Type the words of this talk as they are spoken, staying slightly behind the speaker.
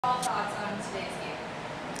All thoughts on today's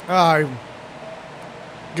game?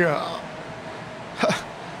 Yeah,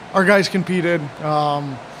 our guys competed.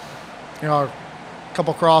 A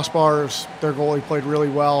couple crossbars. Their goalie played really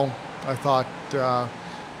well. I thought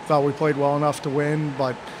we played well enough to win.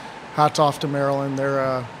 But hats off to Maryland.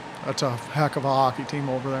 That's a heck of a hockey team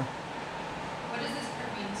over there. What does this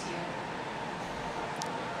group mean to you?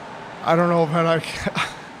 I don't know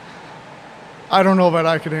I don't know if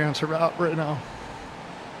I could answer that right now.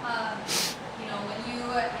 When you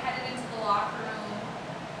headed into the locker room,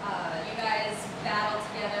 you guys battled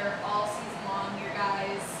together all season long. Your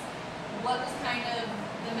guys, what was kind of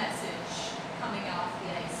the message coming off the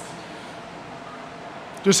ice?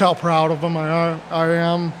 Just how proud of them I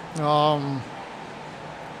am.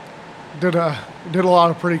 Did a lot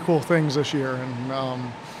of pretty cool things this year,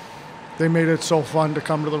 and they made it so fun to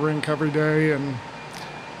come to the rink every day. And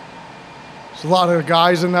there's a lot of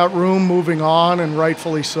guys in that room moving on, and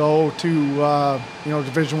rightfully so, to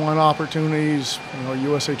Division I opportunities,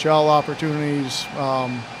 USHL opportunities.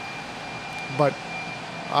 But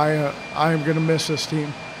I am going to miss this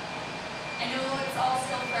team. I know it's all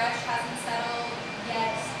still fresh, hasn't settled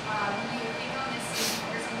yet. When you think on this season,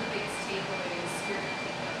 what are some of the biggest takeaways you're going to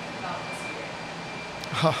think about this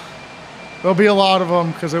year? There'll be a lot of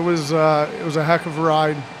them because it was a heck of a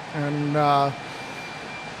ride, and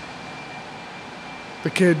the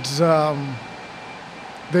kids,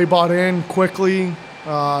 they bought in quickly.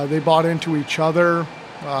 They bought into each other.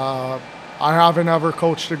 I haven't ever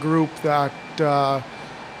coached a group that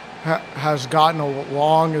has gotten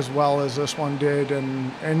along as well as this one did,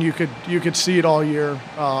 and you could see it all year,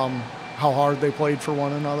 how hard they played for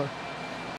one another.